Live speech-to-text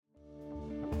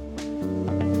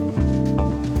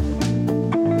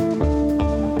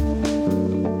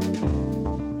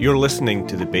You're listening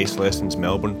to the Bass Lessons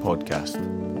Melbourne podcast,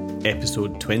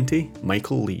 episode 20,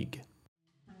 Michael League.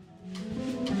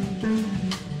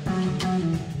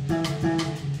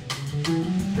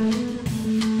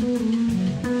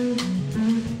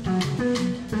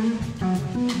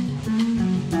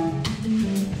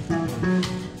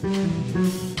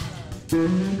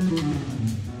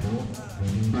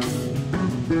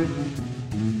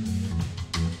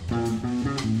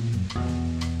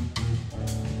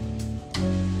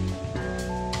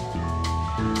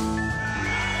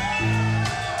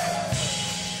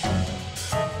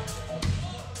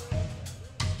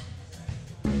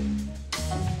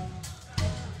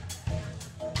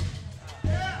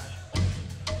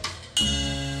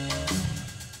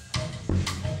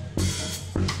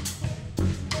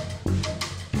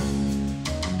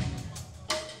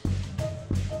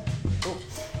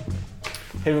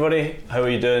 Hey everybody, how are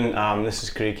you doing? This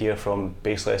is Craig here from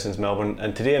Bass Lessons Melbourne,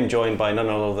 and today I'm joined by none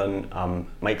other than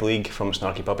Mike League from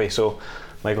Snarky Puppy. So,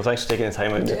 Michael, thanks for taking the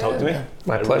time out to talk to me.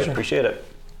 My pleasure. Really appreciate it.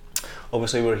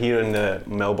 Obviously, we're here in the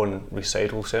Melbourne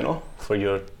Recital Centre for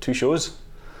your two shows,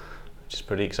 which is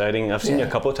pretty exciting. I've seen you a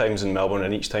couple of times in Melbourne,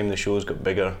 and each time the shows got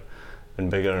bigger and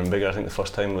bigger and bigger. I think the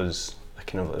first time was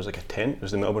it was like a tent. It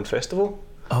was the Melbourne Festival.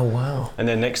 Oh wow! And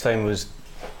then next time was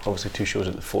obviously two shows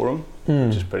at the Forum,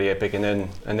 which is pretty epic, and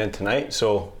then tonight.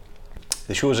 So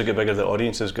the shows have got bigger, the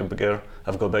audiences got bigger,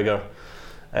 have got bigger.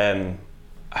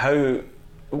 How,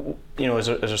 is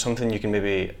there something you can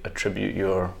maybe attribute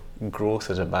your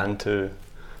growth as a band to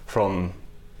from,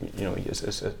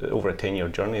 it's over a 10-year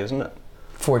journey, isn't it?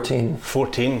 14.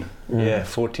 14, yeah,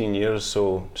 14 years.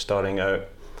 So starting out,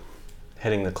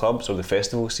 hitting the clubs or the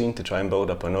festival scene to try and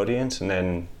build up an audience, and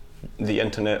then the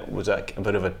internet, was that a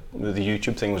bit of the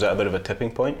YouTube thing, was that a bit of a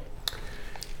tipping point?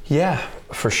 Yeah,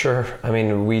 for sure. I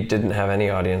mean, we didn't have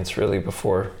any audience really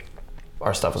before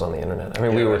our stuff was on the internet. I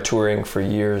mean, we were touring for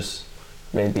years,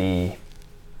 maybe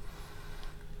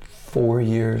 4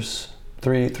 years,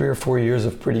 three or 4 years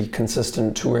of pretty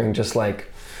consistent touring, just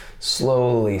like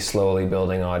slowly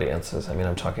building audiences. I mean,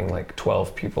 I'm talking like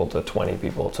 12 people to 20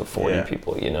 people to 40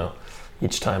 people,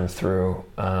 each time through.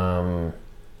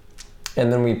 And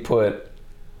then we put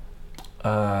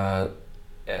a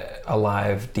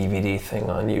live DVD thing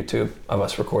on YouTube of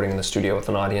us recording in the studio with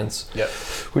an audience,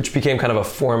 which became kind of a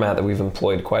format that we've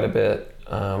employed quite a bit.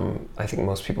 I think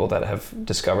most people that have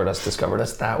discovered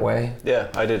us that way. Yeah,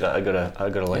 I did. I got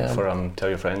a link for Tell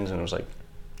Your Friends, and it was like,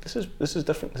 this is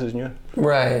different. This is new.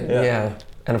 Right. Yeah.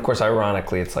 And of course,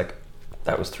 ironically, it's like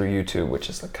that was through YouTube, which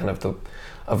is like kind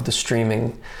of the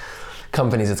streaming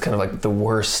companies, it's kind of like the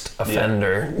worst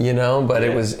offender, but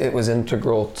it was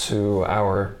integral to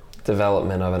our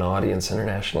development of an audience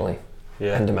internationally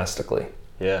and domestically.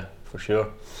 Yeah, for sure.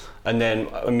 And then,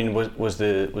 I mean, was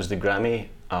the Grammy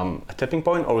a tipping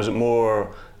point, or was it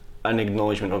more an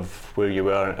acknowledgement of where you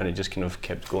were and it just kind of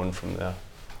kept going from there?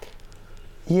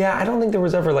 Yeah, I don't think there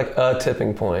was ever like a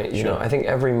tipping point, you know. I think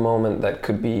every moment that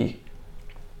could be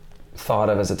thought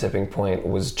of as a tipping point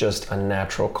was just a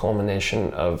natural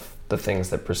culmination of the things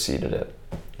that preceded it.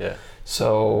 Yeah.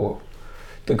 So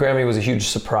the Grammy was a huge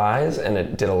surprise, and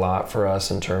it did a lot for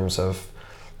us in terms of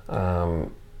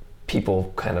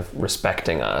people kind of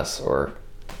respecting us, or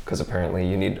because apparently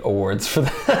you need awards for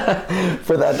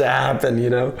that to happen,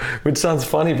 which sounds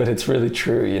funny, but it's really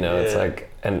true, It's like,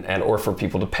 and or for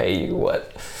people to pay you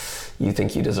what you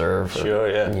think you deserve.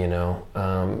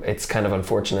 It's kind of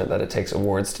unfortunate that it takes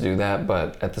awards to do that,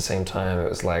 but at the same time, it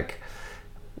was like,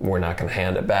 we're not going to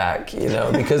hand it back,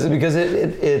 because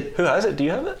it. Who has it? Do you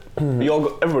have it?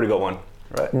 Everybody got one,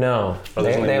 right? No,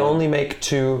 they only make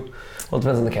two. Well, it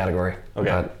depends on the category. Okay.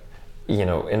 But,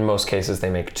 in most cases, they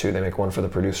make two. They make one for the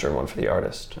producer and one for the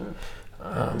artist.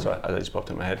 So that just popped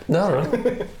in my head. No,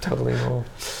 totally normal.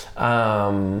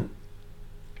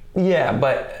 Yeah,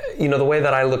 but the way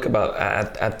that I look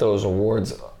at those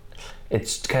awards,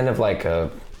 it's kind of like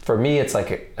for me, it's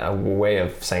like a way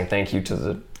of saying thank you to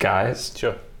the guys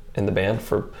in the band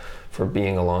for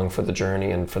being along for the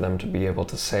journey, and for them to be able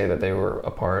to say that they were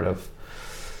a part of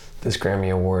this Grammy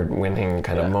Award winning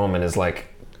kind of moment is like,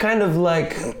 kind of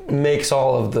like makes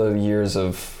all of the years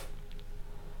of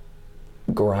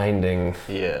grinding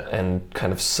and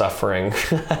kind of suffering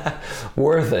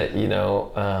worth it,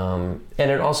 and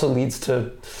it also leads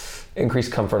to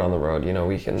increased comfort on the road.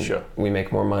 We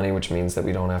make more money, which means that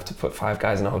we don't have to put 5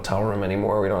 guys in a hotel room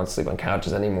anymore. We don't have to sleep on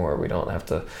couches anymore. We don't have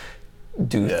to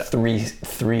do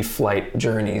three flight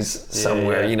journeys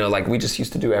somewhere. Like we just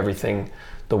used to do everything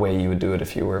the way you would do it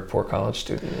if you were a poor college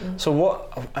student. So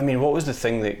what was the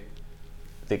thing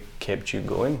that kept you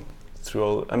going through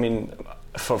all? I mean,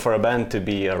 for a band to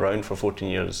be around for 14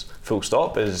 years, full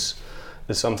stop, is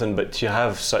something. But to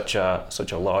have such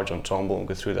a large ensemble and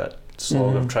go through that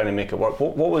slog of trying to make it work,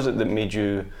 what was it that made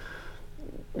you,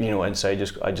 inside,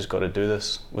 I just got to do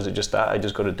this? Was it just that I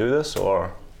just got to do this,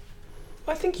 or?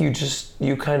 I think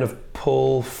you kind of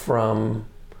pull from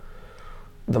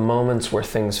the moments where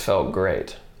things felt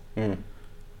great.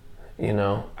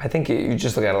 I think you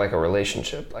just look at it like a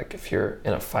relationship. Like if you're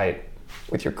in a fight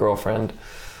with your girlfriend,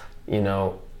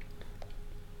 the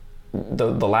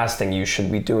last thing you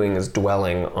should be doing is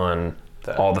dwelling on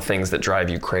all the things that drive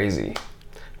you crazy,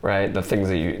 right? The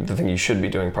thing you should be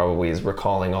doing probably is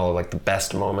recalling all of like the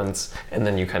best moments, and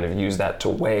then you kind of use that to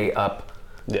weigh up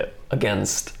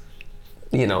against,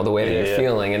 the way that you're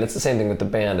feeling. And it's the same thing with the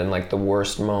band, and like the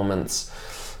worst moments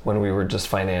when we were just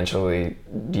financially,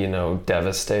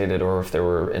 devastated, or if there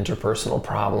were interpersonal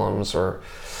problems or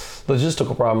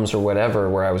logistical problems or whatever,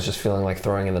 where I was just feeling like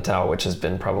throwing in the towel, which has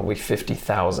been probably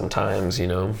 50,000 times,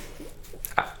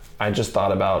 I just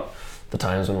thought about the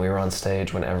times when we were on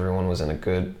stage, when everyone was in a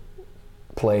good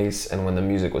place and when the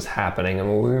music was happening and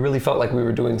when we really felt like we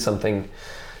were doing something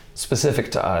specific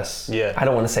to us. Yeah. I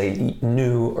don't want to say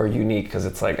new or unique, because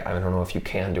it's like, I don't know if you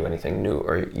can do anything new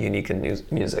or unique in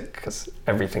music, because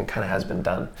everything kind of has been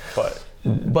done. But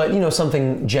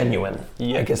something genuine.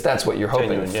 Yeah. I guess that's what you're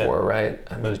hoping for, right?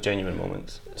 Those genuine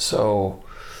moments. So,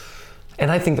 and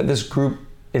I think that this group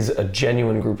is a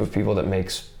genuine group of people that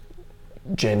makes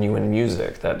genuine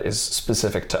music that is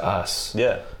specific to us.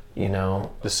 Yeah.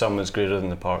 The sum is greater than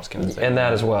the parts kind of thing. And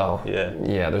that as well. Yeah.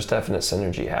 Yeah, there's definite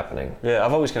synergy happening. Yeah,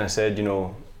 I've always kind of said,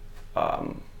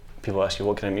 people ask you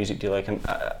what kind of music do you like, and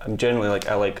I'm generally like,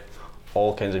 I like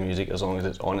all kinds of music as long as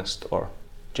it's honest or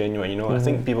genuine, I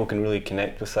think people can really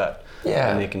connect with that.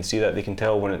 Yeah. And they can see that, they can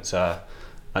tell when it's an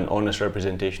honest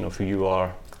representation of who you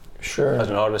are as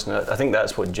an artist, and I think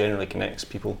that's what generally connects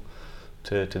people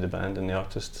to the band and the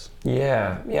artists.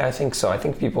 Yeah, I think so. I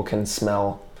think people can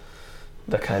smell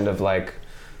the kind of like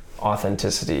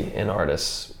authenticity in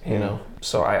artists,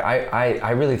 So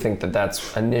I really think that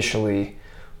that's initially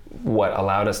what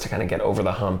allowed us to kind of get over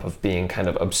the hump of being kind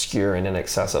of obscure and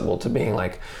inaccessible to being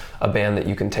like a band that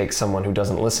you can take someone who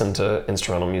doesn't listen to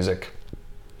instrumental music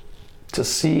to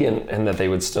see and that they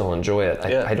would still enjoy it.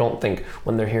 I don't think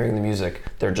when they're hearing the music,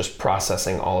 they're just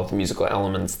processing all of the musical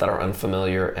elements that are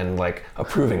unfamiliar and like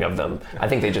approving of them. I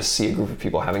think they just see a group of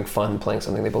people having fun playing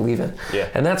something they believe in. Yeah.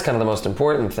 And that's kind of the most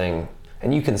important thing.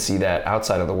 And you can see that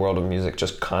outside of the world of music,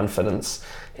 just confidence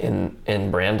in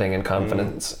branding and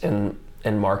confidence in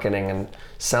marketing and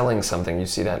selling something. You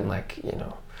see that in like,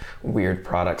 weird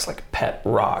products like Pet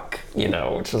Rock,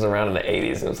 which was around in the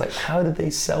 80s. And it was like, how did they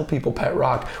sell people Pet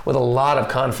Rock with a lot of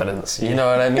confidence? You know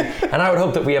what I mean? And I would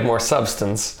hope that we have more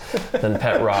substance than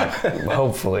Pet Rock,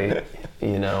 hopefully,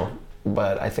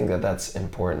 But I think that that's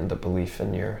important, the belief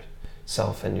in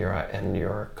yourself and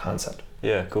your concept.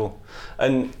 Yeah, cool.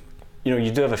 And,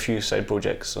 you do have a few side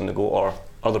projects on the go, or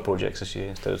other projects,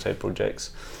 instead of side projects.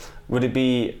 Would it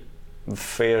be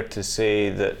fair to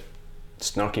say that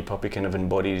Snarky Puppy kind of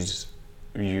embodies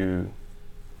you,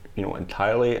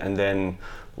 entirely, and then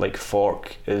like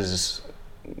Fork is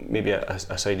maybe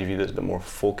a side of you that's a bit more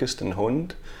focused and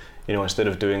honed, instead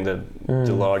of doing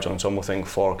the large ensemble thing,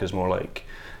 Fork is more like,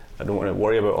 I don't want to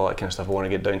worry about all that kind of stuff, I want to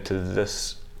get down to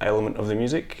this element of the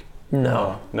music?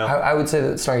 No. I would say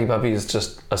that Snarky Puppy is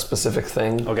just a specific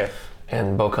thing. Okay.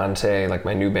 And Bocante, like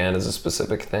my new band, is a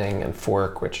specific thing, and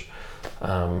Fork, which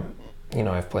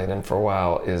I've played in for a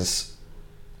while, is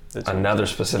another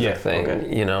specific thing.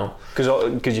 Okay.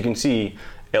 Because you can see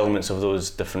elements of those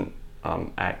different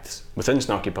acts within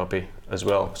Snarky Puppy as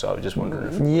well. So I was just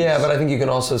wondering. But I think you can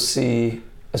also see,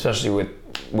 especially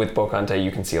with Bocante,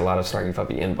 you can see a lot of Snarky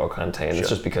Puppy in Bocante, and it's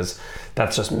just because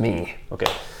that's just me.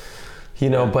 Okay.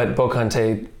 But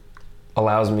Bocante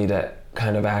allows me to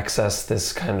kind of access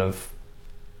this kind of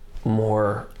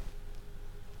more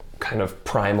kind of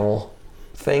primal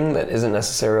thing that isn't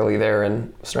necessarily there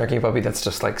in Snarky Puppy. That's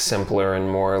just like simpler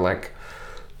and more like,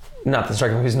 not that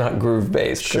Snarky Puppy is not groove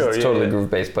based, it's totally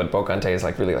groove based, but Bocante is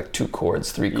like really like 2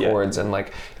 chords, 3 chords, and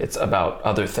like it's about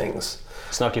other things.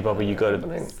 Snarky Puppy, you got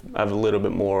to have a little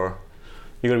bit more.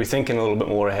 You got to be thinking a little bit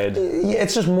more ahead. Yeah,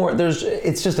 it's just more.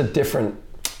 It's just a different.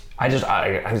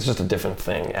 It's just a different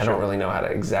thing. I don't really know how to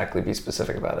exactly be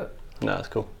specific about it. No, that's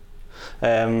cool.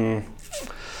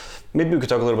 Maybe we could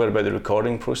talk a little bit about the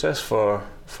recording process for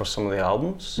some of the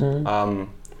albums.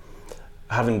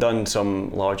 Having done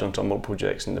some large ensemble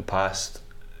projects in the past,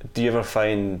 do you ever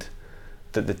find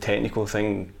that the technical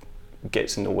thing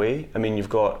gets in the way? I mean, you've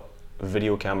got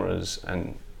video cameras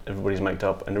and everybody's mic'd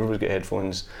up and everybody's got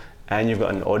headphones and you've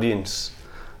got an audience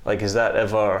Like, has it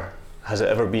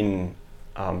ever been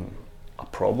a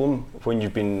problem when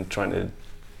you've been trying to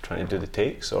do the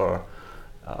takes, or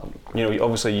you know,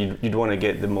 obviously you'd want to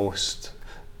get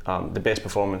the best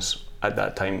performance at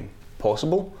that time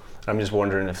possible. I'm just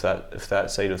wondering if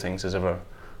that side of things has ever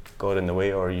got in the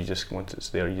way, or you just, once it's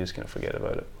there, you just kind of forget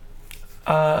about it.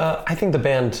 I think the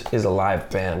band is a live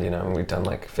band, you know, and we've done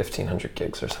like 1,500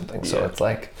 gigs or something. So it's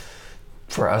like,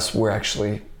 for us, we're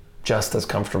actually just as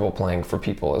comfortable playing for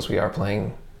people as we are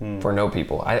playing for no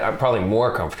people. I'm probably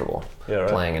more comfortable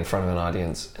playing in front of an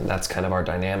audience, and that's kind of our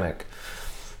dynamic.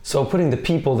 So putting the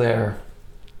people there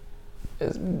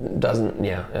doesn't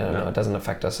it doesn't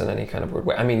affect us in any kind of weird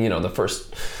way. I mean, you know, the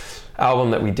first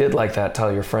album that we did like that,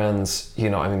 Tell Your Friends, you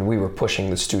know, I mean, we were pushing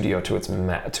the studio to its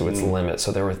limit.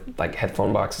 So there were like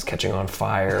headphone boxes catching on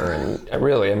fire, and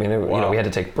really, I mean, you know, we had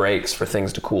to take breaks for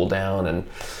things to cool down, and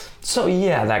so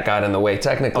that got in the way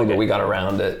technically, but we got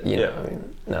around it. You know, I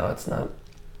mean, no, it's not.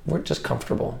 We're just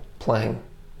comfortable playing.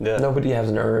 Yeah. Nobody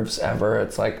has nerves ever.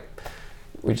 It's like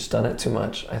we've just done it too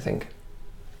much, I think.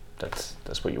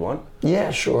 That's what you want?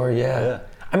 Yeah, sure, yeah.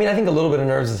 I mean, I think a little bit of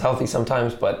nerves is healthy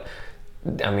sometimes, but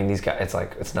I mean, these guys,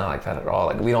 it's not like that at all.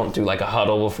 Like, we don't do like a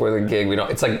huddle before the gig.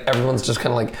 It's like everyone's just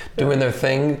kind of like doing their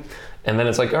thing, and then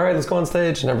it's like, all right, let's go on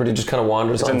stage, and everybody just kind of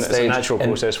wanders on stage. It's a natural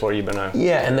process for you by now.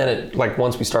 Yeah, and then it, like,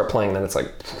 once we start playing, then it's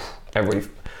like everybody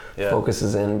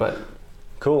focuses in. But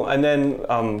cool. And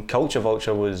then Culture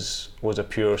Vulture was a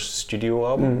pure studio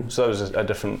album, so that was a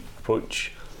different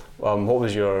approach. What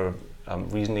was your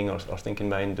reasoning or thinking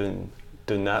behind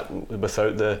doing that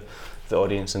without the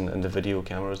audience and the video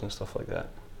cameras and stuff like that?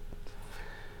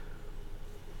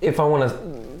 If I want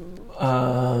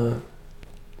to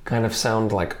kind of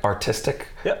sound like artistic,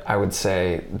 I would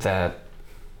say that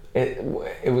it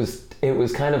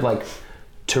was kind of like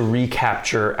to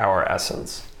recapture our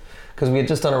essence, because we had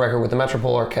just done a record with the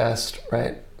Metropole Orchestra,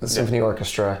 right? The Symphony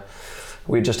Orchestra.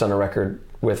 We had just done a record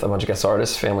with a bunch of guest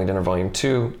artists, Family Dinner Volume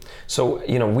 2. So,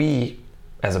 you know, we,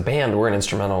 as a band, we're an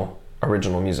instrumental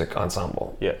original music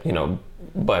ensemble. Yeah. You know,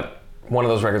 but one of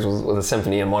those records was with a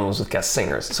symphony and one was with guest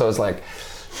singers. So it was like,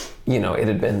 you know, it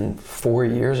had been 4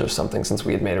 years or something since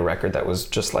we had made a record that was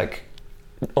just like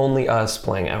only us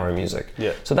playing our music.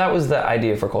 Yeah. So that was the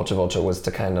idea for Culture Vulture, was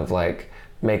to kind of like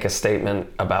make a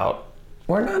statement about,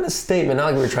 or not a statement, not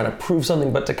like we were trying to prove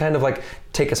something, but to kind of like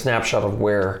take a snapshot of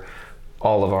where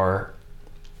all of our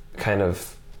kind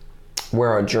of, where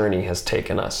our journey has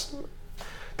taken us.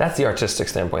 That's the artistic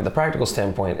standpoint. The practical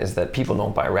standpoint is that people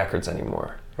don't buy records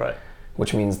anymore. Right.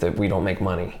 Which means that we don't make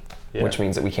money. Yeah. Which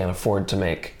means that we can't afford to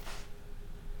make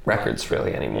records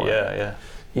really anymore. Yeah, yeah.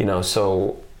 You know,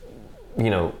 so, you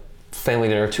know, Family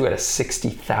Dinner 2 had a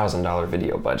 $60,000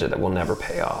 video budget that will never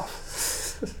pay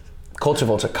off. Culture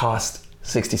Vulture cost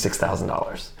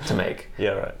 $66,000 to make. Yeah,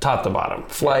 right. Top to bottom.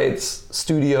 Flights,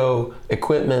 studio,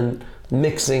 equipment,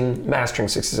 mixing, mastering,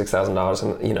 $66,000,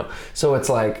 and you know, so it's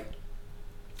like,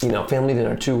 you know, Family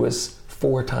Dinner 2 was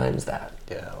 4 times that.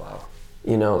 Yeah, wow.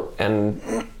 You know, and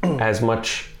as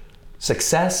much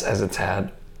success as it's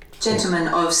had. Gentlemen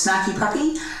of Snarky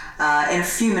Puppy, in a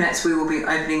few minutes we will be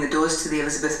opening the doors to the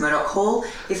Elizabeth Murdoch Hall.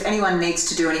 If anyone needs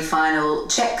to do any final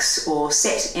checks or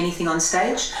set anything on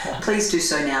stage, please do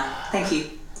so now. Thank you.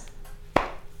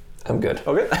 I'm good.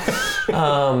 Okay.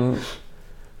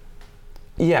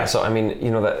 Yeah, so I mean, you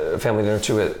know, that Family Dinner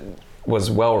 2, it was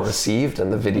well received,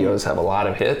 and the videos have a lot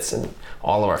of hits, and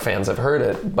all of our fans have heard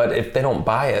it. But if they don't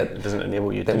buy it, it doesn't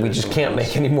enable you. Then we just can't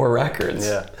make any more records.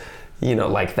 Yeah. You know,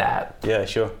 like that. Yeah,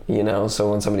 sure. You know,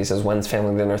 so when somebody says, when's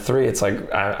Family Dinner 3? It's like,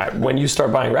 when you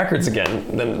start buying records again,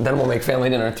 then we'll make Family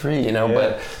Dinner 3, you know? Yeah.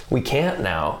 But we can't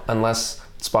now, unless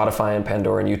Spotify and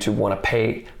Pandora and YouTube want to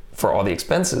pay for all the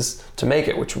expenses to make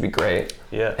it, which would be great.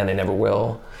 Yeah. And they never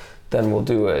will. Then we'll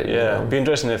do it. Yeah, it'd be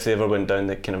interesting if they ever went down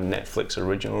the kind of Netflix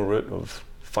original route of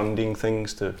funding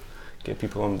things to get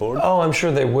people on board. Oh, I'm sure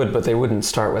they would, but they wouldn't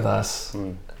start with us.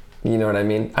 You know what I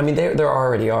mean? I mean, there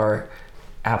already are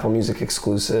Apple Music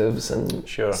exclusives and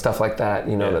stuff like that,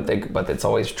 you know, but it's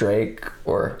always Drake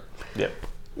or,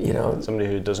 you know. Somebody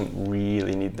who doesn't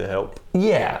really need the help.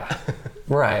 Yeah,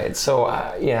 right. So,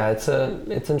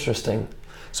 it's interesting.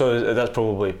 So that's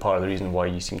probably part of the reason why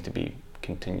you seem to be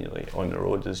continually on the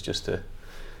road, is just to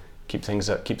keep things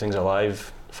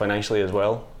alive financially as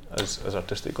well as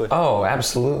artistically. Oh,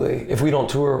 absolutely. If we don't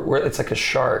tour, it's like a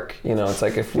shark, you know. It's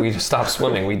like if we stop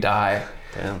swimming, we die.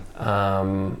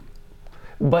 Damn.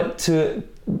 But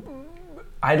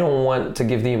I don't want to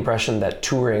give the impression that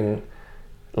touring,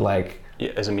 like,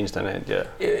 as a means to an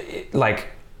end, like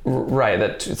Right,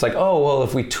 that it's like, oh, well,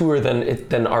 if we tour,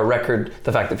 then our record,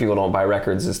 the fact that people don't buy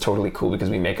records is totally cool because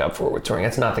we make up for it with touring.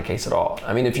 That's not the case at all.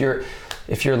 I mean, if you're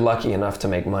lucky enough to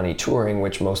make money touring,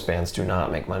 which most bands do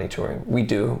not make money touring, we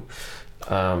do,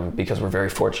 because we're very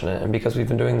fortunate and because we've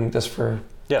been doing this for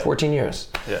 14 years.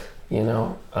 Yeah. You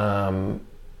know,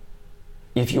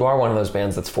 if you are one of those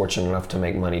bands that's fortunate enough to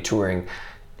make money touring,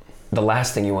 the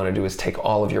last thing you want to do is take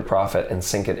all of your profit and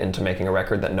sink it into making a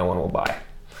record that no one will buy.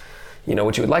 You know,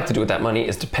 what you would like to do with that money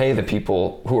is to pay the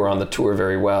people who are on the tour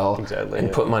very well,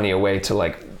 and put money away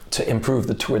to improve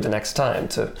the tour the next time,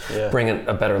 to bring in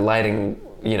a better lighting,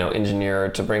 you know, engineer,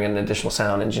 to bring in an additional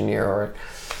sound engineer, or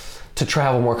to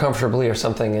travel more comfortably or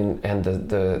something. And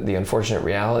the unfortunate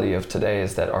reality of today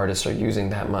is that artists are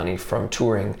using that money from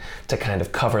touring to kind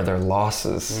of cover their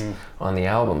losses on the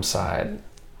album side.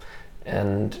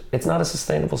 And it's not a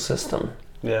sustainable system.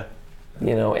 Yeah.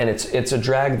 You know, and it's a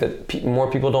drag that more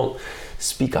people don't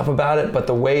speak up about it, but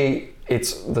the way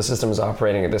the system is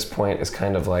operating at this point is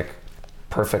kind of like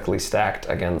perfectly stacked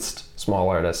against small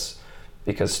artists,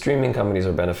 because streaming companies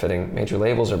are benefiting, major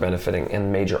labels are benefiting,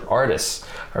 and major artists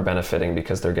are benefiting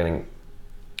because they're getting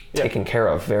taken care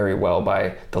of very well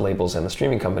by the labels and the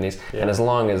streaming companies. And as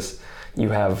long as you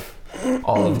have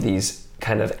all of these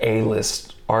kind of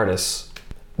A-list artists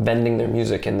vending their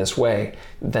music in this way,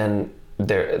 then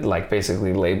they're like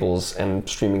basically labels and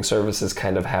streaming services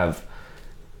kind of have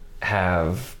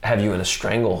you in a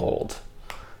stranglehold.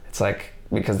 It's like,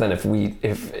 because then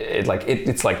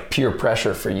it's like peer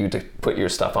pressure for you to put your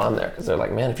stuff on there, because they're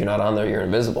like, man, if you're not on there, you're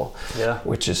invisible. Yeah.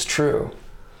 Which is true.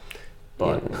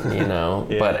 But you know,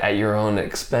 but at your own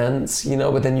expense, you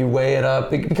know. But then you weigh it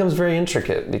up. It becomes very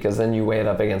intricate, because then you weigh it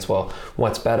up against, well,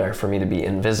 what's better, for me to be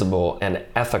invisible and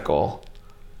ethical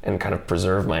and kind of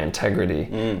preserve my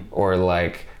integrity, or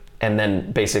like, and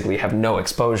then basically have no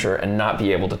exposure and not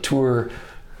be able to tour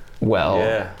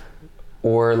well,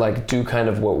 or like do kind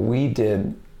of what we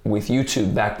did with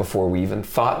YouTube back before we even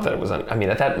thought that it was I mean,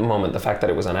 at that moment, the fact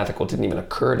that it was unethical didn't even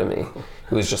occur to me.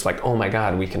 It was just like, oh my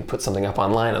God, we can put something up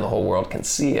online and the whole world can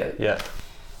see it. Yeah.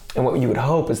 And what you would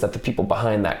hope is that the people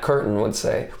behind that curtain would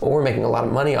say, well, we're making a lot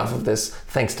of money off of this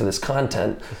thanks to this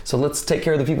content, so let's take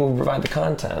care of the people who provide the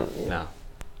content. No.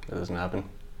 It doesn't happen.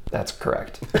 That's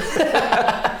correct.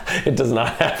 It does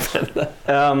not happen.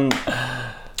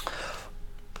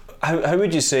 How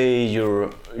would you say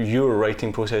your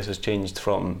writing process has changed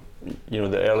from, you know,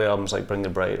 the early albums like Bring the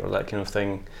Bride or that kind of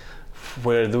thing,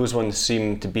 where those ones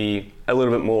seem to be a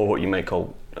little bit more what you might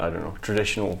call, I don't know,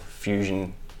 traditional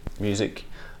fusion music,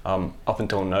 up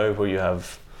until now, where you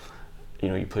have, you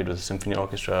know, you played with a symphony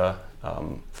orchestra,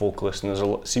 vocalists,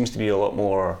 and seems to be a lot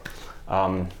more,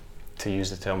 to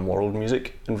use the term, world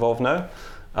music involved now.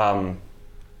 Can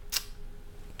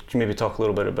you maybe talk a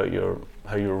little bit about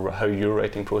how your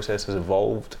writing process has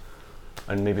evolved,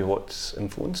 and maybe what's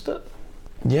influenced it?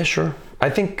 Yeah, sure.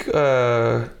 I think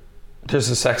there's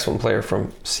a saxophone player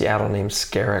from Seattle named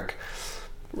Skerrick,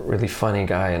 really funny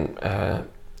guy, and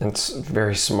it's a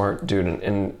very smart dude.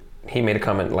 And he made a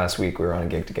comment last week. We were on a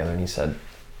gig together, and he said,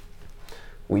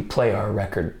 "We play our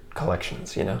record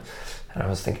collections, you know." And I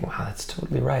was thinking, wow, that's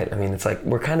totally right. I mean, it's like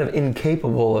we're kind of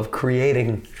incapable of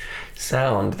creating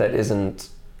sound that isn't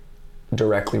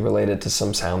directly related to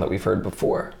some sound that we've heard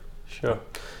before. Sure.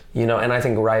 You know, and I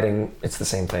think writing, it's the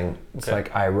same thing. It's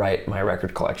like I write my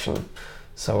record collection.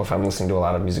 So if I'm listening to a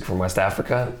lot of music from West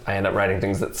Africa, I end up writing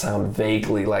things that sound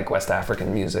vaguely like West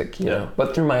African music, you know,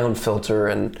 but through my own filter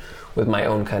and with my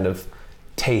own kind of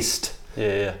taste.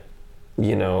 You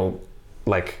know,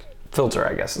 like filter,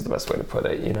 I guess is the best way to put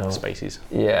it, you know. Spices.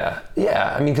 Yeah.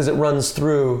 I mean, because it runs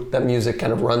through, that music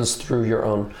kind of runs through your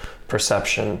own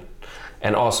perception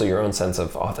and also your own sense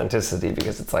of authenticity,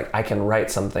 because it's like I can write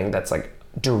something that's like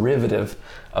derivative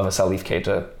of a Salif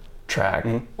Keita track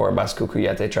or a Basskou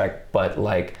Kouyaté track, but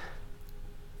like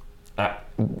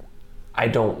I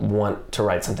don't want to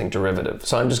write something derivative.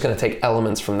 So I'm just going to take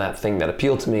elements from that thing that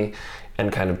appeal to me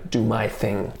and kind of do my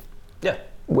thing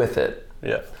with it.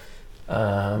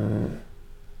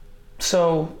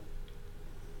 So,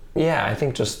 yeah, I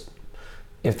think just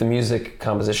if the music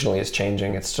compositionally is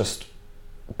changing, it's just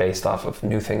based off of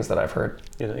new things that I've heard.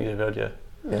 You've heard,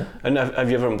 yeah. And have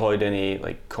you ever employed any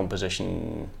like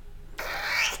composition,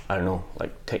 I don't know,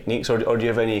 like techniques, or do you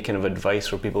have any kind of advice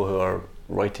for people who are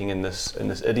writing in this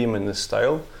idiom, in this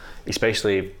style,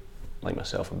 especially like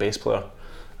myself, a bass player?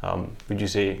 Would you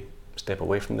say step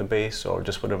away from the bass, or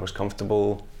just whatever's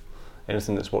comfortable?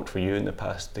 Anything that's worked for you in the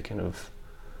past to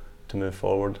move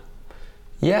forward?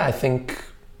 Yeah, I think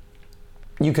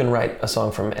you can write a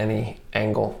song from any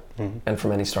angle and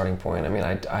from any starting point. I mean,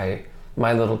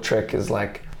 my little trick is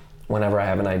like whenever I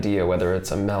have an idea, whether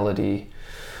it's a melody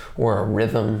or a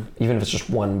rhythm, even if it's just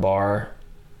one bar,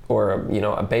 or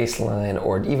a bass line,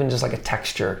 or even just like a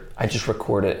texture, I just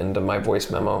record it into my voice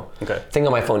memo thing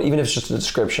on my phone, even if it's just a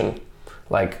description.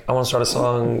 Like, I want to start a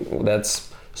song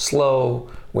that's slow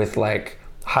with like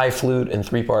high flute and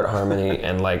 3-part harmony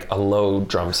and like a low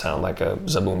drum sound, like a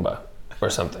zabumba or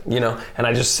something, and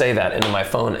I just say that into my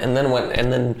phone. And then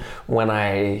when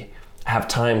I have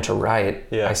time to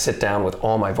write, I sit down with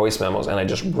all my voice memos and I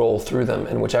just roll through them,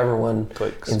 and whichever one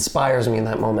inspires me in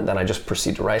that moment, then I just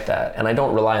proceed to write that. And I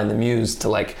don't rely on the muse to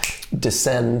like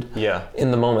descend in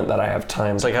the moment that I have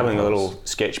time. It's like having a little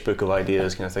sketchbook of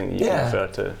ideas kind of thing that you can refer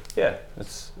to.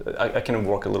 I kind of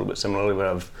work a little bit similarly, where I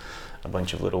have a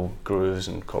bunch of little grooves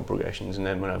and chord progressions, and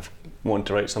then when I want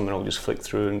to write something, I'll just flick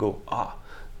through and go,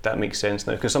 that makes sense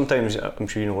now. Because sometimes, I'm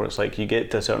sure you know what it's like, you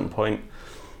get to a certain point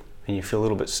and you feel a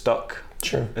little bit stuck.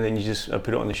 Sure. And then I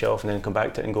put it on the shelf and then come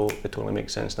back to it and go, it totally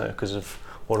makes sense now because of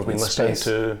what I've been listening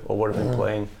to or what I've been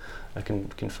playing. I can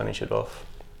finish it off.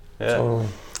 Yeah. Totally.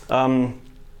 I'm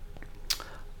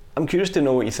curious to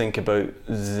know what you think about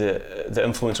the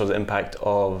influence or the impact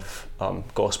of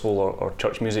gospel or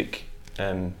church music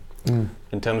in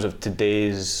terms of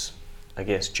today's, I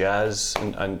guess, jazz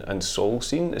and soul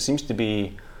scene. It seems to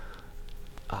be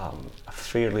a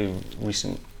fairly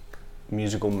recent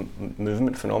musical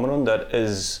movement phenomenon that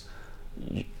is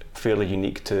fairly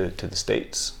unique to the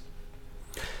States.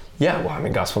 Yeah, well, I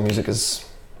mean, gospel music is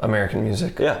American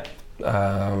music. Yeah.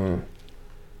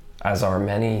 As are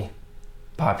many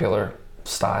popular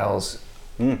styles,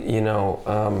 but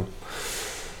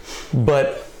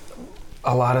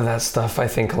a lot of that stuff, I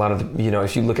think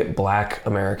if you look at Black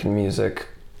American music,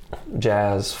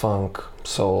 jazz, funk,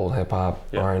 soul, hip hop,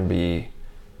 R&B,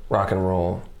 rock and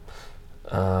roll,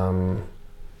 I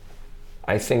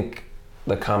think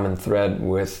the common thread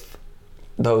with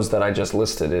those that I just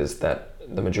listed is that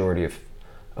the majority of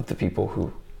the people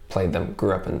who played them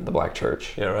grew up in the Black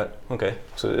church. Yeah, right. Okay.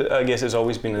 So I guess it's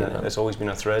always been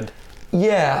a thread.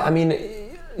 Yeah, I mean,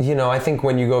 I think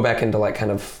when you go back into like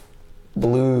kind of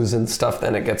blues and stuff,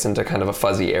 then it gets into kind of a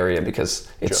fuzzy area because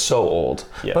it's so old.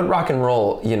 Yeah. But rock and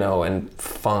roll, and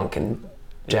funk and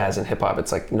jazz and hip hop,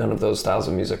 it's like none of those styles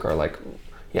of music are like,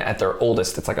 at their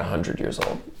oldest, it's like 100 years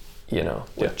old,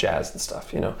 with jazz and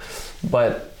stuff,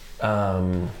 But, I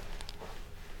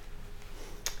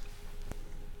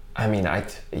mean, I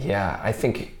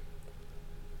think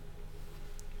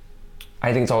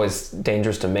it's always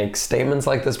dangerous to make statements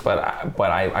like this, but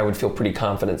I would feel pretty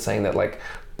confident saying that like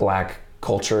Black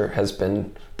culture has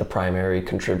been the primary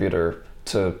contributor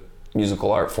to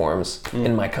musical art forms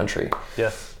in my country.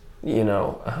 Yeah.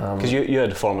 Because you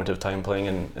had a formative time playing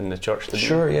in the church, didn't you?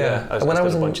 Sure, yeah. As when I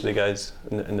was a bunch of the guys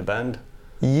in the band.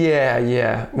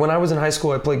 Yeah. When I was in high school,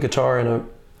 I played guitar in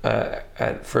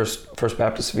at First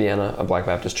Baptist Vienna, a Black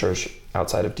Baptist church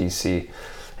outside of DC,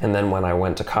 and then when I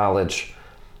went to college,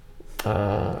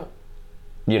 I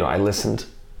listened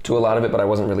to a lot of it, but I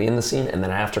wasn't really in the scene. And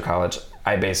then after college,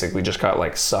 I basically just got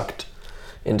like sucked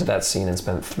into that scene and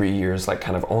spent 3 years like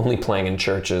kind of only playing in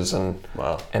churches and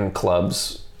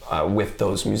clubs with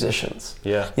those musicians.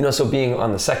 Yeah. So being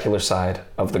on the secular side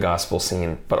of the gospel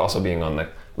scene, but also being on the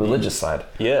religious side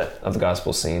of the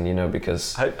gospel scene,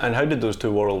 because... How did those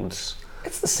two worlds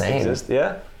It's the same. exist?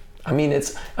 Yeah. I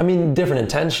mean, different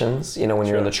intentions. When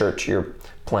you're in the church, you're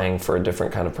playing for a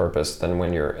different kind of purpose than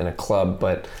when you're in a club,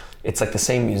 but it's like the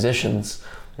same musicians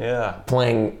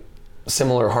playing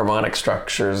similar harmonic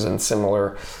structures and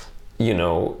similar,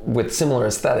 with similar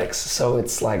aesthetics. So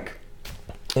it's like,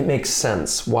 it makes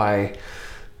sense why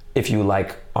if you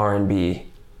like R&B,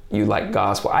 you like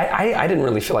gospel. I didn't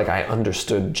really feel like I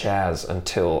understood jazz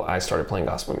until I started playing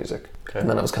gospel music. Okay. And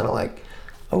then I was kind of like,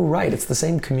 oh, right, it's the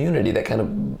same community that kind of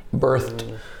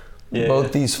birthed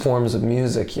both these forms of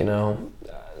music,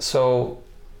 So,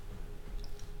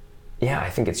 I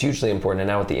think it's hugely important. And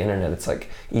now with the internet, it's like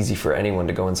easy for anyone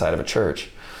to go inside of a church,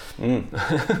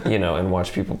 and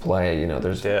watch people play.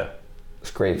 There's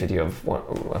this great video of one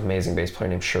amazing bass player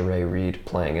named Sheree Reed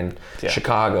playing in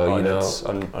Chicago, That's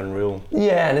unreal.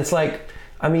 Yeah, and it's like,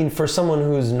 for someone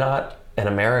who's not an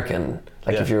American,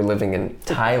 like if you're living in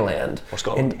Thailand or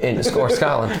Scotland, or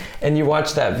Scotland, and you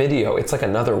watch that video, it's like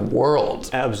another world.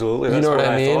 Absolutely, that's what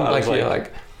I mean.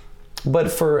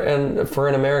 But for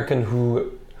an American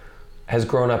who has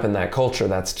grown up in that culture,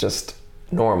 that's just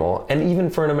normal. And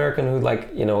even for an American who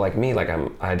like me, like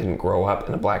I didn't grow up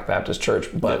in a Black Baptist church,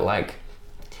 but like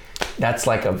that's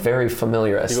like a very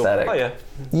familiar aesthetic. Go, oh yeah.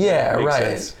 Yeah, Makes right.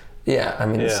 sense. Yeah,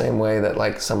 the same way that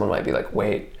like someone might be like,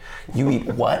 wait, You eat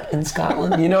what in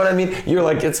Scotland? You know what I mean? You're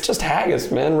like, it's just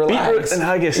haggis, man. Relax. Beetroot and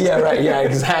haggis. Yeah, right. Yeah,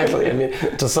 exactly. I mean,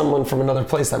 to someone from another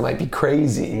place, that might be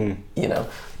crazy, you know,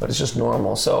 but it's just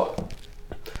normal. So,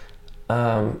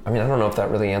 I mean, I don't know if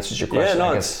that really answers your question. Yeah,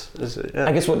 no,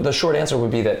 I guess what the short answer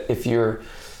would be that if you're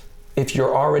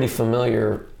already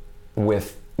familiar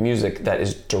with music that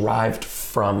is derived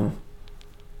from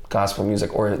gospel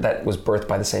music or that was birthed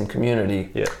by the same community,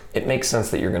 it makes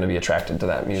sense that you're going to be attracted to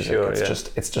that music. Sure,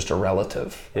 it's just a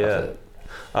relative. Yeah. Of it.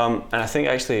 And I think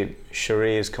actually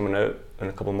Sheree is coming out in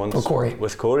a couple of months. Oh, Corey.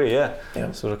 With Corey, yeah.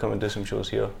 Yeah. So they're coming to do some shows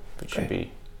here, which should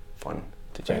be fun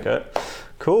to check Right. out.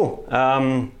 Cool.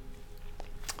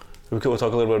 We'll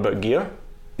talk a little bit about gear.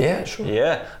 Yeah, sure.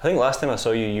 Yeah. I think last time I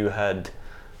saw you, you had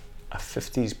a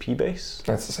 50s P bass.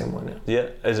 That's the same one, yeah.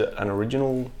 Yeah. Is it an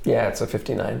original Yeah, it's a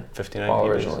 59. 59 All P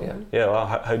bass? original, yeah. Yeah, well,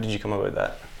 how did you come about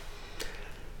that?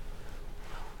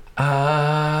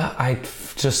 I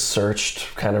just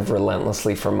searched kind of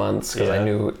relentlessly for months because I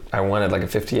knew I wanted like a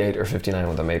 58 or 59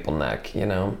 with a maple neck, you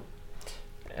know?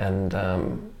 And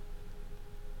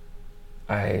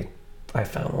I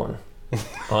found one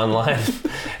online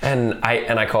and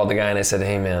I called the guy and I said,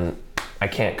 hey man, I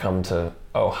can't come to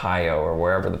Ohio or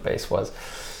wherever the bass was.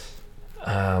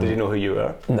 Did you know who you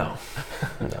were? No.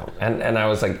 And I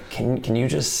was like, can you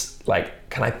just like,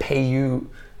 can I pay you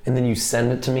and then you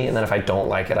send it to me and then if I don't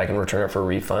like it, I can return it for a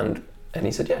refund? And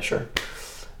he said, yeah, sure.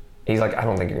 He's like, I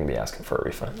don't think you're gonna be asking for a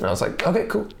refund. And I was like, okay,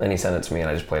 cool. And he sent it to me and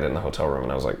I just played it in the hotel room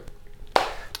and I was like,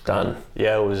 done.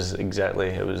 Yeah, it was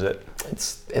it.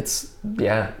 It's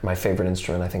my favorite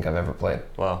instrument I think I've ever played.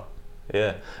 Wow.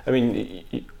 Yeah. I mean,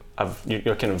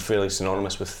 you're kind of fairly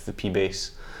synonymous with the P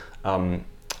bass.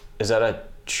 Is that a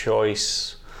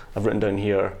choice I've written down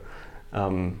here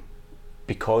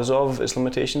because of its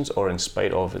limitations or in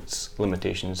spite of its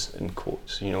limitations in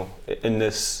quotes? You know, in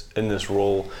this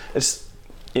role, it's,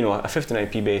 you know, a 59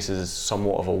 P bass is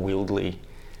somewhat of a wieldy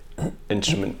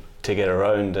instrument to get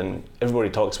around, and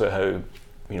everybody talks about how, you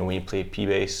know, when you play P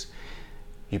bass,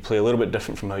 you play a little bit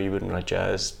different from how you would in a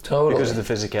jazz, because of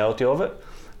the physicality of it.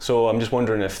 So I'm just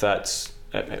wondering if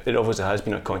it obviously has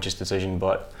been a conscious decision,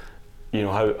 but you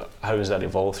know, how has that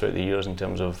evolved throughout the years in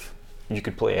terms of you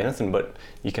could play anything, but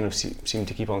you kind of seem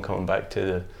to keep on coming back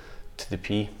to the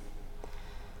P.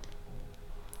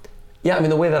 Yeah, I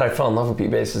mean, the way that I fell in love with P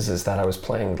basses is that I was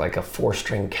playing like a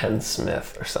 4-string Ken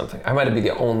Smith or something. I might have been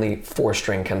the only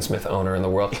 4-string Ken Smith owner in the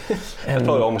world. And it's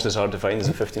probably almost as hard to find as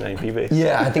a 59 P bass.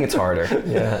 Yeah, I think it's harder.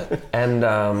 Yeah,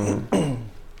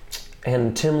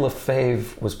 and Tim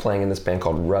LaFave was playing in this band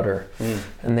called Rudder,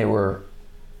 and they were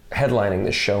headlining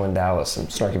this show in Dallas, and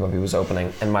Snarky Puppy was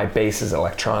opening, and my bass's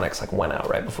electronics like went out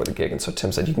right before the gig, and so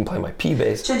Tim said, you can play my P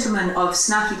bass. Gentlemen of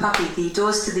Snarky Puppy, the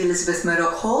doors to the Elizabeth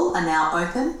Murdoch Hall are now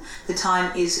open. The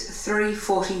time is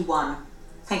 3:41.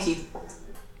 Thank you.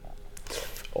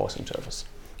 Awesome service.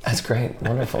 That's great,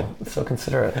 wonderful, so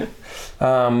considerate.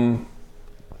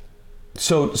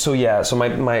 So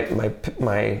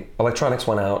my electronics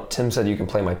went out. Tim said, you can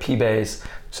play my P bass. I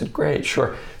said, great,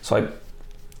 sure. So I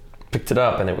picked it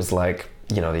up and it was like,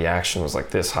 you know, the action was like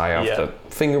this high off the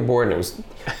fingerboard and it was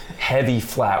heavy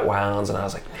flat wounds, and I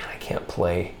was like, man, I can't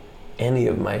play any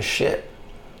of my shit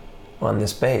on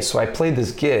this bass. So I played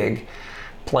this gig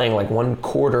playing like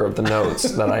 1/4 of the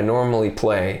notes that I normally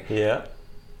play. Yeah.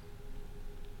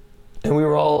 And we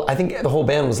were all, I think the whole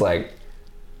band was like,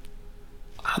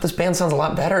 wow, this band sounds a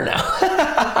lot better now.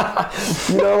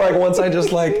 You know, like once I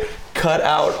just like cut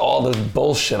out all the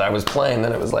bullshit I was playing,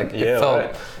 then it was like, it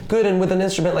felt good. And with an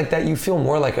instrument like that, you feel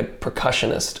more like a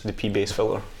percussionist. The P bass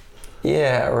filler.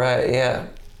 Yeah, right, yeah.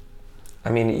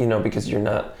 I mean, you know, because you're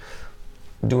not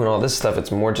doing all this stuff,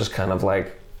 it's more just kind of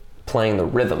like playing the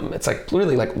rhythm. It's like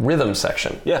literally like rhythm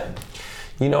section. Yeah.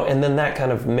 You know, and then that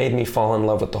kind of made me fall in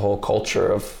love with the whole culture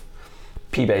of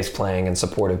P bass playing and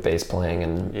supportive bass playing,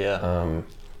 and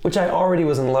which I already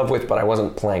was in love with, but I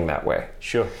wasn't playing that way.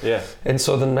 Sure, yeah. And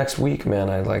so the next week, man,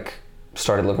 I like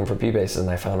started looking for P basses, and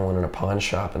I found one in a pawn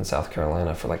shop in South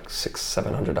Carolina for like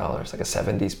 $600-700, like a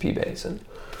 70s P bass, and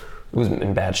it was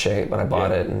in bad shape, but I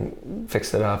bought it and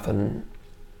fixed it up, and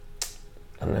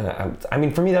I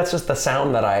mean, for me, that's just the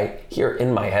sound that I hear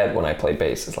in my head when I play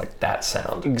bass. Is like that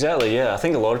sound. Exactly, yeah. I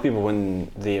think a lot of people, when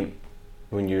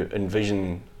you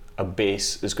envision a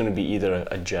bass, it's going to be either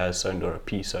a jazz sound or a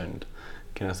P sound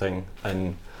kind of thing.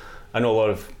 And I know a lot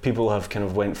of people have kind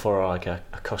of went for like a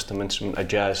custom instrument, a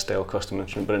jazz style custom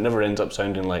instrument, but it never ends up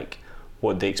sounding like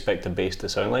what they expect the bass to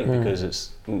sound like, because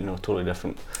it's, you know, totally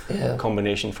different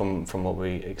combination from what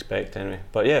we expect anyway.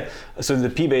 But yeah, so the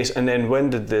P bass, and then when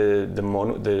did the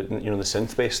mono, the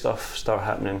synth bass stuff start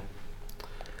happening?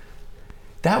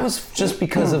 That was just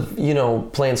because of, you know,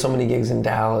 playing so many gigs in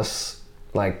Dallas.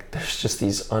 Like, there's just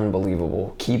these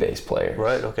unbelievable key bass players.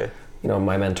 Right, okay. You know,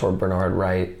 my mentor, Bernard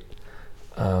Wright,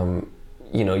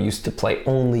 you know, used to play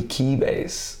only key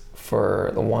bass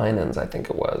for the Winans, I think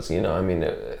it was. You know, I mean,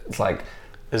 it's like...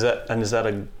 Is that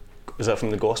from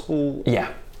the gospel?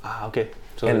 Yeah. Ah, okay.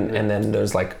 So and then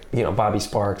there's like, you know, Bobby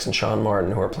Sparks and Sean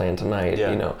Martin who are playing tonight.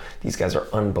 Yeah. You know, these guys are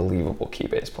unbelievable key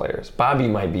bass players. Bobby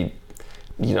might be,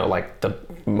 you know, like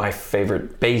my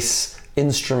favorite bass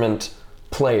instrument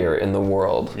player in the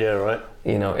world. Yeah, right.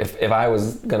 You know, if I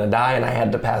was gonna die and I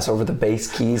had to pass over the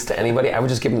bass keys to anybody, I would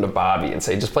just give them to Bobby and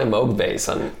say, just play Moog bass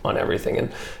on everything.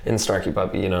 And in Snarky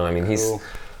Puppy, you know, I mean,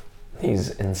 he's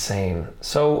insane.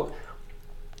 So,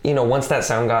 you know, once that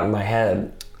sound got in my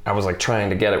head, I was like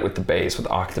trying to get it with the bass, with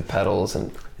octave pedals,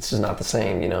 and it's just not the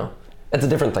same, you know? It's a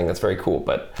different thing that's very cool,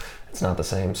 but it's not the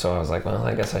same. So I was like, well,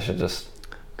 I guess I should just...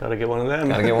 Gotta get one of them.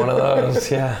 Gotta get one of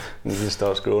those, yeah. And it just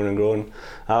starts growing and growing.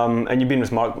 And you've been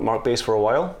with Mark Bass for a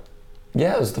while?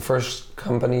 Yeah, it was the first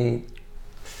company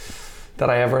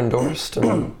that I ever endorsed,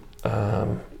 and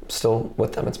still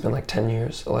with them. It's been like 10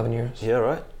 years, 11 years. Yeah,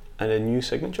 right. And a new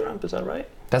signature amp, is that right?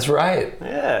 That's right.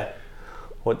 Yeah.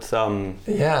 What's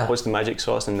the magic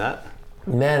sauce in that?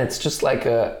 Man, it's just like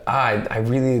I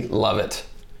really love it.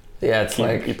 Yeah, it's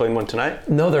like... You playing one tonight?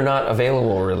 No, they're not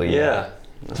available really. Yeah.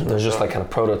 They're just like kind of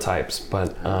prototypes,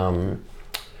 but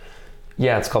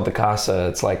yeah, it's called the Casa.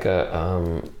 It's like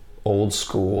a old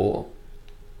school,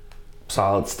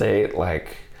 solid state,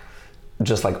 like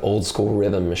just like old school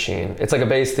rhythm machine. It's like a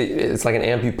bass it's like an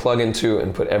amp you plug into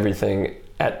and put everything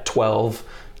at 12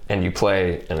 and you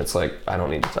play, and it's like, I don't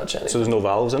need to touch anything. So there's no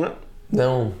valves in it?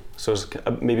 No. So it's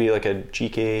maybe like a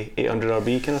GK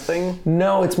 800RB kind of thing?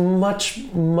 No, it's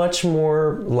much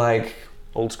more like...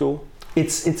 Old school?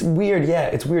 It's weird, yeah,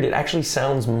 it's weird. It actually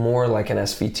sounds more like an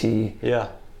SVT. Yeah.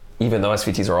 Even though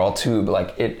SVTs are all tube,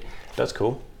 like it... That's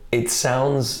cool. It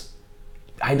sounds...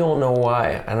 I don't know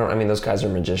why. I mean, those guys are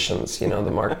magicians, you know,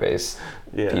 the Mark Bass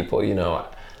Yeah. people, you know.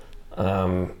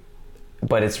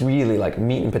 But it's really like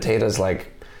meat and potatoes,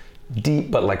 like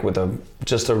deep, but like with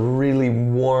just a really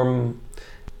warm,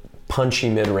 punchy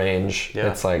mid-range. Yeah.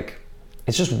 It's like,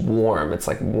 it's just warm. It's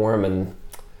like warm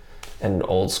and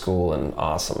old school and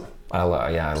awesome. I love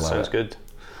it. Sounds good.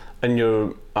 And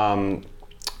you're,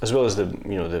 as well as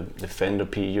the Fender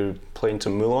P, you're playing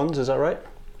some Moulins, is that right?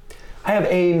 I have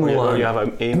a Moulin. Oh, you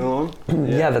have a Moulin?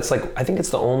 Yeah, that's like, I think it's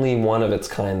the only one of its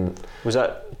kind. Was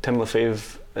that Tim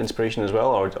LaFave inspiration as well,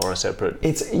 or a separate?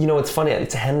 It's, you know, it's funny.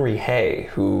 It's Henry Hay,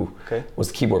 who was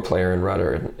the keyboard player in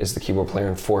Rudder and is the keyboard player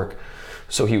in Fork.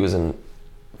 So he was in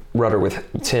Rudder with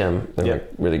Tim. They're like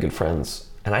really good friends.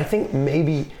 And I think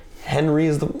maybe Henry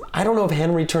is I don't know if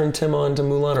Henry turned Tim on to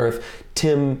Moulin or if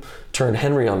Tim turned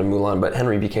Henry on to Moulin, but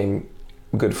Henry became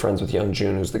good friends with Young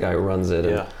Jun, who's the guy who runs it.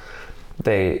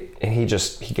 And he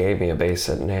gave me a bass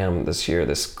at NAMM this year,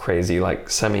 this crazy like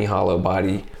semi-hollow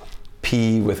body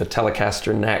P with a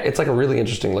Telecaster neck. It's like a really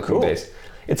interesting looking bass.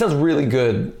 It sounds really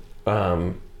good.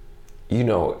 You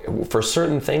know, for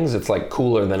certain things, it's like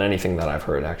cooler than anything that I've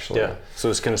heard actually. Yeah, so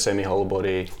it's kind of semi-hollow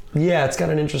body. Yeah, it's got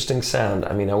an interesting sound.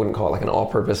 I mean, I wouldn't call it like an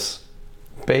all-purpose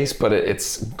bass, but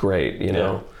it's great, you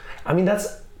know. Yeah. I mean,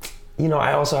 that's, you know,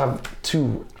 I also have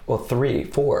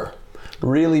 4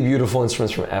 really beautiful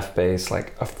instruments from F-Bass,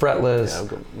 like a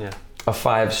fretless, a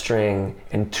 5-string,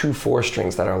 and 2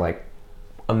 4-strings that are like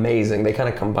amazing. They kind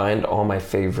of combined all my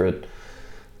favorite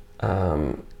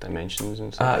dimensions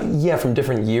and stuff. From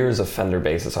different years of Fender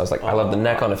basses. So I was like, I love the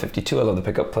neck on a 52, I love the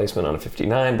pickup placement on a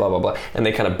 59, blah blah blah, and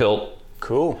they kind of built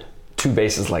 2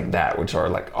 basses like that, which are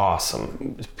like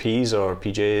awesome. P's or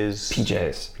PJs?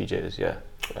 PJs, yeah.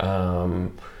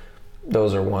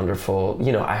 Those are wonderful.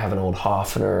 You know, I have an old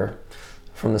Hofner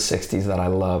from the 60s that I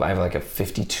love. I have like a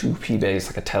 52 P bass,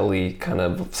 like a Tele kind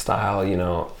of style, you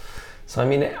know. So I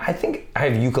mean, I think I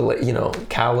have ukulele, you know,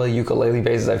 Kala ukulele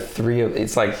basses. I have 3 of.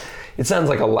 It's like, it sounds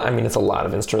like a lot. I mean, it's a lot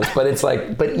of instruments, but it's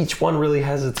like, but each one really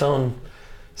has its own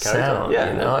sound.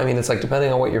 Yeah, you know. I mean, it's like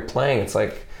depending on what you're playing, it's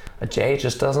like a J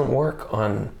just doesn't work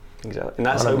on. Exactly, and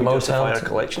that's how we justify our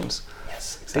collections.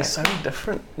 Yes, exactly. They sound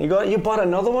different. You bought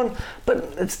another one,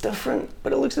 but it's different,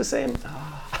 but it looks the same.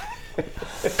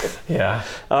 Yeah.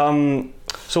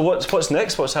 So what's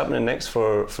next? What's happening next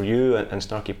for you and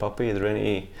Snarky Puppy? Are there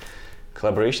any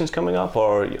collaborations coming up,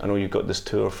 or I know you've got this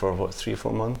tour for 3 or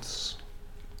 4 months?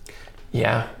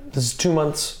 Yeah, this is 2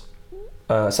 months,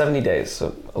 70 days,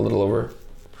 so a little over.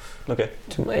 Okay.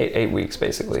 8 weeks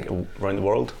basically. Around the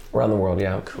world? Around the world,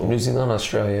 yeah. Cool. New Zealand,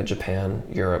 Australia, Japan,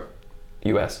 Europe,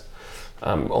 US.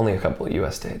 Only a couple of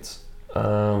US dates.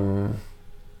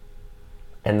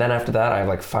 And then after that, I have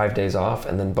like 5 days off,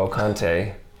 and then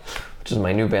Bocante, which is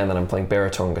my new band that I'm playing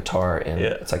baritone guitar in.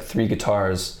 Yeah. It's like 3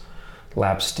 guitars,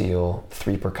 lap steel,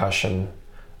 3 percussion,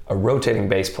 a rotating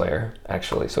bass player,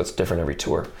 actually, so it's different every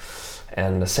tour,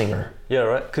 and a singer. Yeah,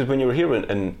 right. Because when you were here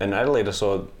in Adelaide, I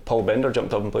saw Paul Bender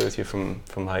jumped up and played with you from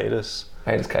Hiatus.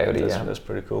 Hiatus Coyote, yeah. That's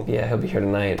pretty cool. Yeah, he'll be here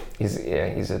tonight. He's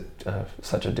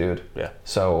such a dude. Yeah.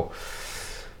 So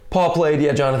Paul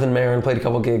played, Jonathan Marin played a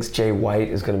couple gigs. Jay White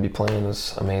is going to be playing,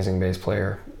 this amazing bass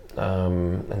player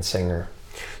and singer.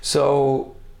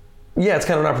 So yeah, it's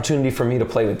kind of an opportunity for me to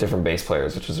play with different bass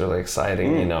players, which is really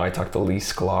exciting. You know, I talked to Lee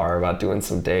Sklar about doing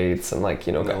some dates, and like,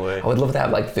 you know, No way. I would love to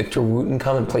have like Victor Wooten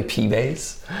come and play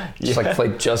P-bass. Just like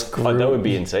play just groove. Oh, that would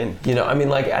be insane. You know, I mean,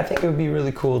 like, I think it would be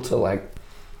really cool to, like,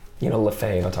 you know,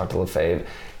 LaFave, I talked to LaFave,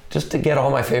 just to get all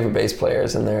my favorite bass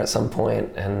players in there at some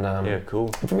point. And yeah, cool.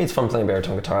 for me, it's fun playing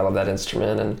baritone guitar. I love that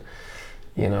instrument, and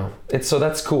you know, so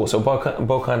that's cool. So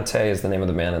Bocante is the name of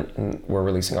the band, and we're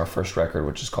releasing our first record,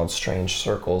 which is called Strange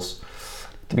Circles,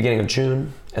 at the beginning of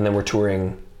June, and then we're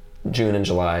touring June and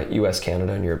July, US,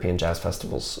 Canada, and European jazz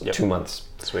festivals, 2 months.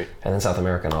 Sweet. And then South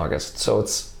America in August. So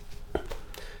it's,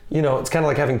 you know, it's kind of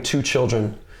like having 2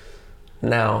 children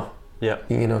now. Yeah.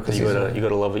 You know, because you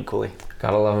gotta love equally.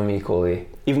 Gotta love them equally.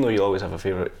 Even though you always have a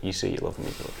favorite, you say you love them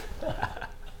equally.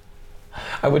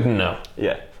 I wouldn't know.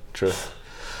 Yeah, true.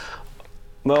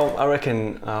 Well, I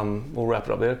reckon we'll wrap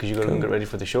it up there because you got to get ready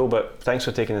for the show. But thanks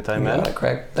for taking the time, man.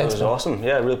 Craig. Thanks. That was awesome.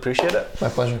 Yeah, I really appreciate it. My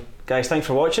pleasure. Guys, thanks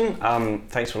for watching.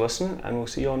 Thanks for listening, and we'll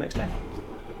see you all next time.